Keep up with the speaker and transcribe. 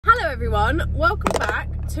Hello everyone, welcome back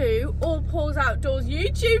to Paws Outdoors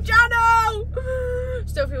YouTube channel.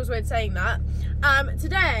 Still feels weird saying that.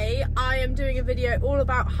 Today I am doing a video all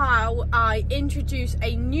about how I introduce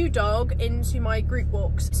a new dog into my group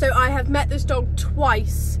walks. So I have met this dog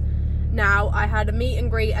twice now. I had a meet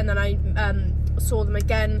and greet and then I saw them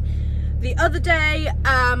again the other day,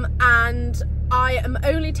 and I am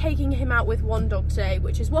only taking him out with one dog today,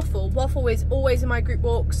 which is Waffle. Waffle is always in my group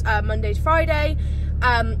walks Monday to Friday,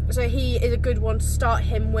 so he is a good one to start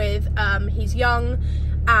him with. He's young,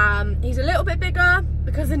 he's a little bit bigger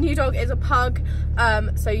because the new dog is a pug,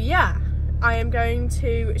 so yeah, I am going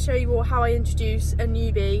to show you all how I introduce a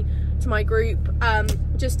newbie to my group.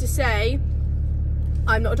 Just to say,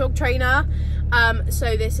 I'm not a dog trainer,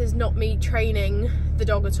 so this is not me training the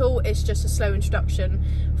dog at all. It's just a slow introduction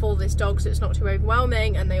for this dog, so it's not too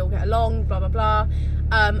overwhelming and they all get along, blah blah blah.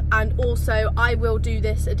 And also I will do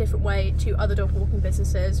this a different way to other dog walking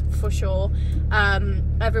businesses for sure.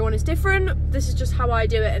 Everyone is different. This is just how I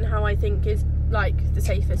do it and how I think is like the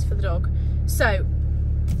safest for the dog. So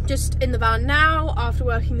just in the van now after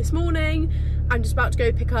working this morning, I'm just about to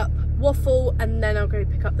go pick up Waffle and then I'll go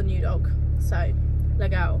pick up the new dog. So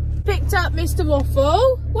let's go. Picked up Mr.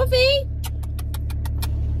 Waffle. Waffy!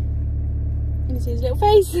 You can see his little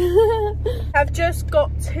face. I've just got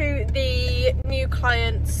to the new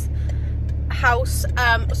client's house.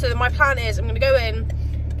 So my plan is I'm going to go in,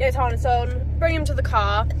 get his harness on, bring him to the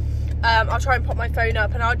car. I'll try and pop my phone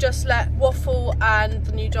up and I'll just let Waffle and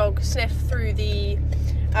the new dog sniff through the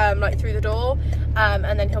through the door,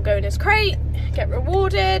 and then he'll go in his crate, get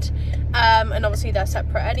rewarded, and obviously they're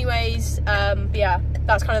separate anyways. But yeah,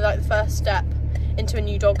 that's kind of like the first step into a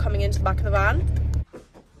new dog coming into the back of the van.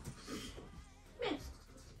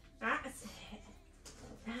 That's it.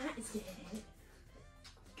 That's it.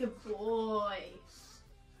 Good boy.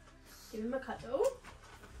 Give him a cuddle.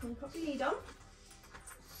 And put your lead on.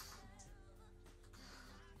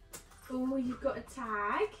 Oh, you've got a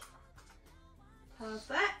tag.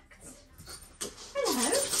 Perfect. Hello.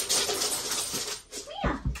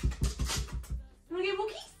 Mia. Wanna go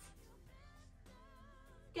walkies?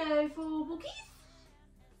 Go for walkies?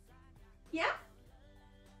 Yeah?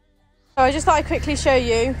 So I just thought I'd quickly show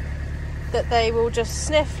you that they will just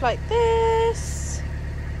sniff like this.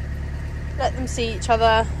 Let them see each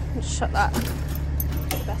other. Just shut that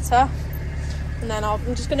better. And then I'm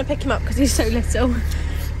just going to pick him up because he's so little.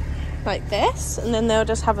 Like this. And then they'll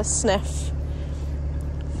just have a sniff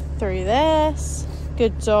through this.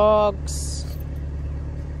 Good dogs.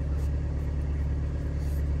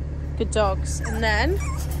 Good dogs. And then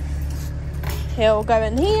he'll go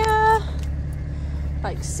in here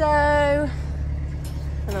like so,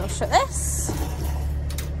 and I'll shut this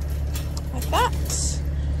like that.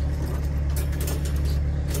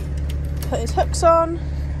 Put his hooks on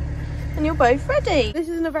and you're both ready. This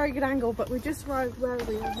isn't a very good angle, but we just arrived where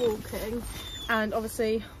we are walking, and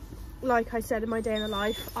obviously, like I said in my day in the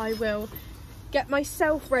life, I will get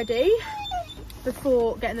myself ready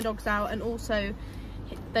before getting the dogs out, and also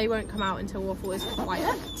they won't come out until Waffle is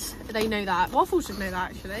quiet. They know that. Waffle should know that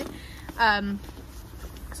actually.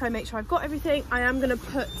 So I make sure I've got everything. I am going to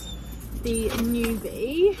put the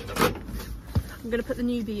newbie,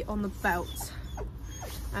 on the belt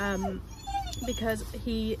because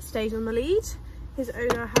he stays on the lead. His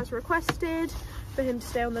owner has requested for him to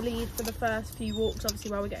stay on the lead for the first few walks, obviously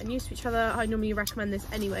while we're getting used to each other. I normally recommend this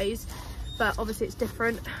anyways, but obviously it's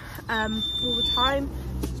different all the time.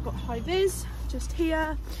 It's got high vis just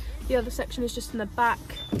here. The other section is just in the back.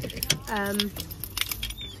 So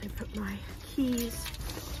put my keys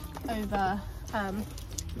over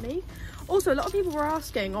me. Also, a lot of people were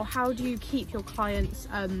asking, how do you keep your clients'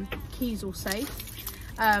 keys all safe?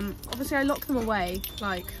 Obviously I lock them away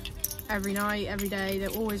like every night, every day. They're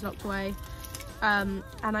always locked away, and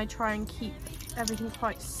I try and keep everything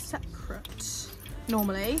quite separate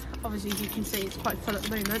normally. Obviously, as you can see, it's quite full at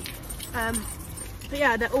the moment, but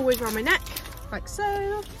yeah, they're always around my neck like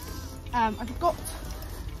so. I've got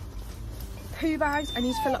poo bags. I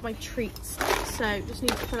need to fill up my treats, so just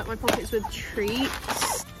need to fill up my pockets with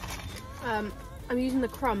treats. I'm using the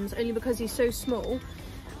crumbs only because he's so small,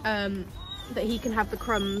 that he can have the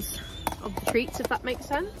crumbs of the treats, if that makes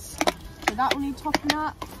sense. So that will need topping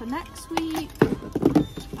up for next week.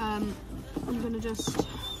 I'm gonna just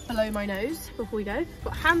blow my nose before we go.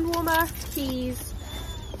 Got hand warmer, keys,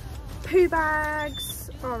 poo bags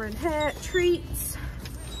are in here, treats,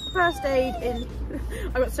 first aid in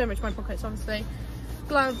I got so much in my pockets, honestly.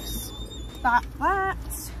 Gloves, that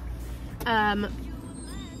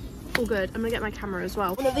all good. I'm gonna get my camera as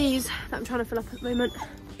well. One of these that I'm trying to fill up at the moment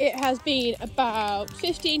it has been about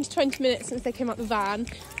 15 to 20 minutes since they came out the van.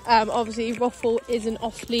 Obviously Waffle is an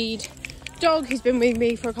off-lead dog. He's been with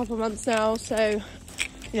me for a couple of months now, so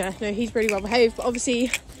yeah, no, he's really well behaved. But obviously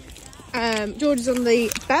George is on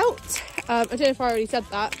the belt. I don't know if I already said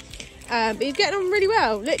that, but he's getting on really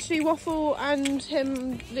well. Literally Waffle and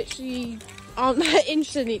him literally aren't that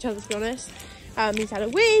interested in each other, to be honest. He's had a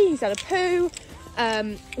wee, he's had a poo.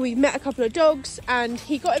 We met a couple of dogs and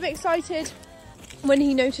he got a bit excited when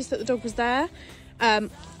he noticed that the dog was there.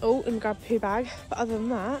 Oh, let me grab a poo bag. But other than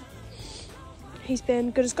that, he's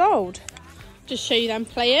been good as gold. Just show you them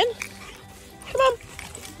playing. Come on.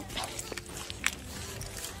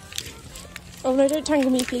 Oh no, don't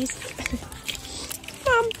tangle me, please.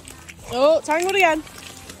 Come on. Oh, tangled again.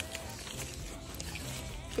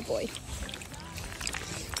 Good boy.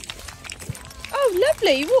 Oh,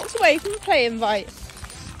 lovely. He walks away from the play invite.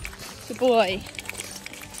 Good boy.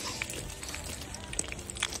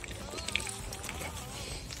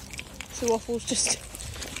 So Waffle's just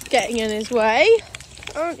getting in his way.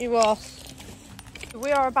 Aren't you, Waff?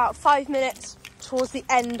 We are about 5 minutes towards the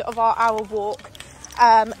end of our hour walk.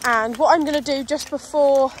 And what I'm going to do just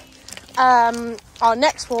before our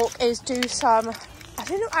next walk is do some, I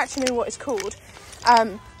don't actually know what it's called,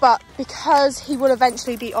 but because he will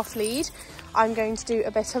eventually be off lead, I'm going to do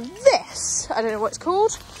a bit of this. I don't know what it's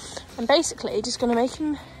called. I'm basically just going to make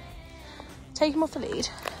him, take him off the lead.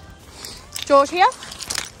 George here?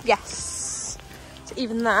 Yes. So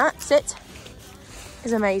even that, sit,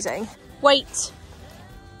 is amazing. Wait.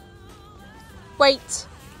 Wait.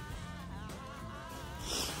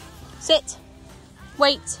 Sit.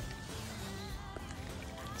 Wait.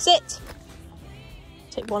 Sit.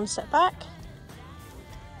 Take one step back.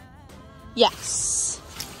 Yes.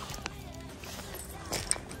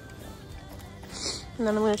 And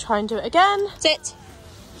then I'm going to try and do it again. Sit.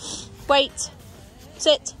 Wait.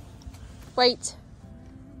 Sit. Wait.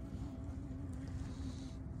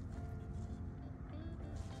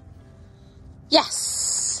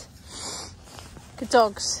 Yes. Good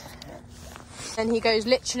dogs. And he goes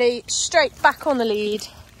literally straight back on the lead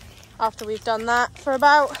after we've done that for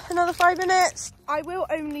about another 5 minutes. I will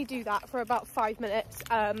only do that for about 5 minutes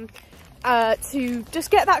to just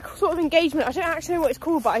get that sort of engagement. I don't actually know what it's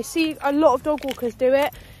called, but I see a lot of dog walkers do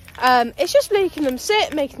it. It's just making them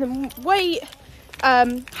sit, making them wait,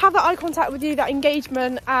 have that eye contact with you, that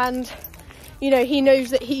engagement, and you know, he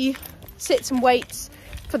knows that he sits and waits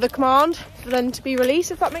for the command for them to be released,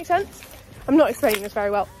 if that makes sense. I'm not explaining this very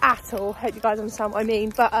well at all. Hope you guys understand what I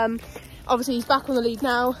mean. But obviously he's back on the lead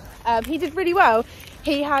now. He did really well.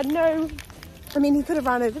 He had no, I mean, he could have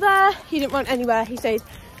ran over there. He didn't run anywhere. He stayed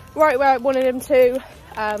right where I wanted him to.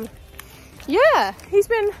 Yeah, he's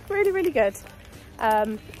been really, really good.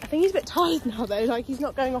 I think he's a bit tired now though. Like, he's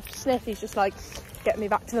not going off to sniff. He's just like, get me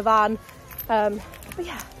back to the van. But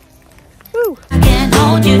yeah, woo. I can't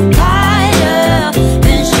hold you tighter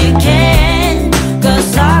than she can,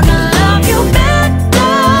 'cause I can love you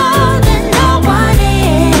better than no one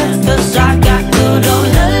else, 'cause I got good old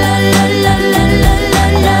love.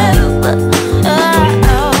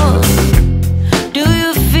 Do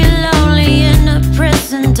you feel lonely in a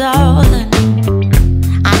prison, darling?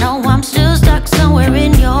 I know I'm still stuck somewhere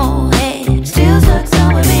in your head. Still stuck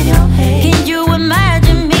somewhere in your head. Can you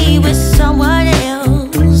imagine me with someone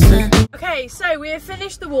else? Okay, so we have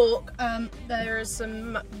finished the walk. There is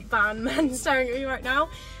some van men staring at me right now.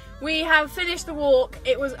 We have finished the walk.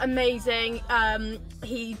 It was amazing.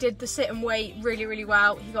 He did the sit and wait really, really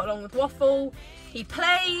well. He got along with Waffle. He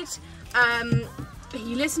played.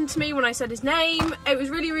 He listened to me when I said his name. It was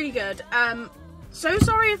really, really good. So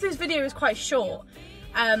sorry if this video is quite short,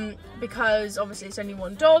 because obviously it's only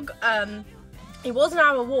one dog. It was an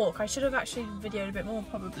hour walk. I should have actually videoed a bit more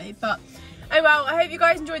probably, but oh well. I hope you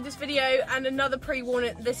guys enjoyed this video, and another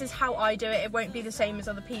pre-warning, this is how I do it. It won't be the same as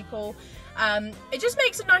other people. It just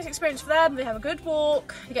makes a nice experience for them. They have a good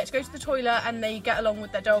walk, they get to go to the toilet, and they get along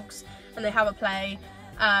with their dogs, and they have a play.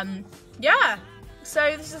 Yeah,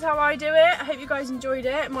 so this is how I do it. I hope you guys enjoyed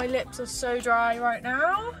it. My lips are so dry right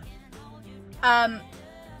now.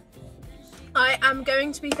 I am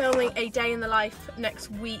going to be filming a day in the life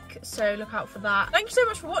next week, so look out for that. Thank you so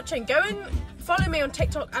much for watching. Go and follow me on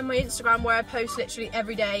TikTok and my Instagram, where I post literally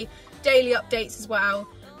every day, daily updates as well.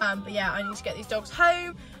 But yeah, I need to get these dogs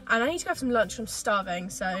home, and I need to go have some lunch. I'm starving,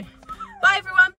 so bye everyone.